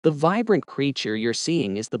The vibrant creature you're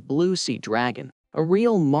seeing is the blue sea dragon, a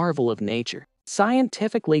real marvel of nature.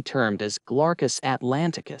 Scientifically termed as Glaucus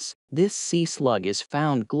atlanticus, this sea slug is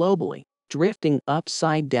found globally, drifting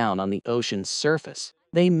upside down on the ocean's surface.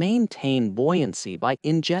 They maintain buoyancy by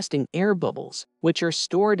ingesting air bubbles, which are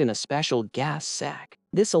stored in a special gas sac.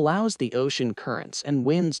 This allows the ocean currents and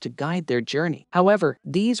winds to guide their journey. However,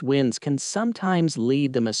 these winds can sometimes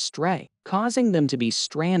lead them astray, causing them to be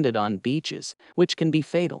stranded on beaches, which can be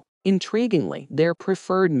fatal. Intriguingly, their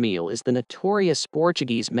preferred meal is the notorious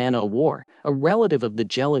Portuguese Man O'war, a relative of the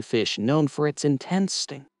jellyfish known for its intense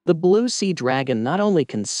sting. The blue sea dragon not only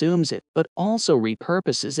consumes it, but also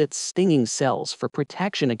repurposes its stinging cells for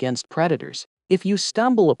protection against predators. If you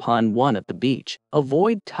stumble upon one at the beach,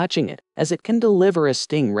 avoid touching it, as it can deliver a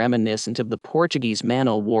sting reminiscent of the Portuguese Man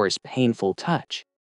O'war's painful touch.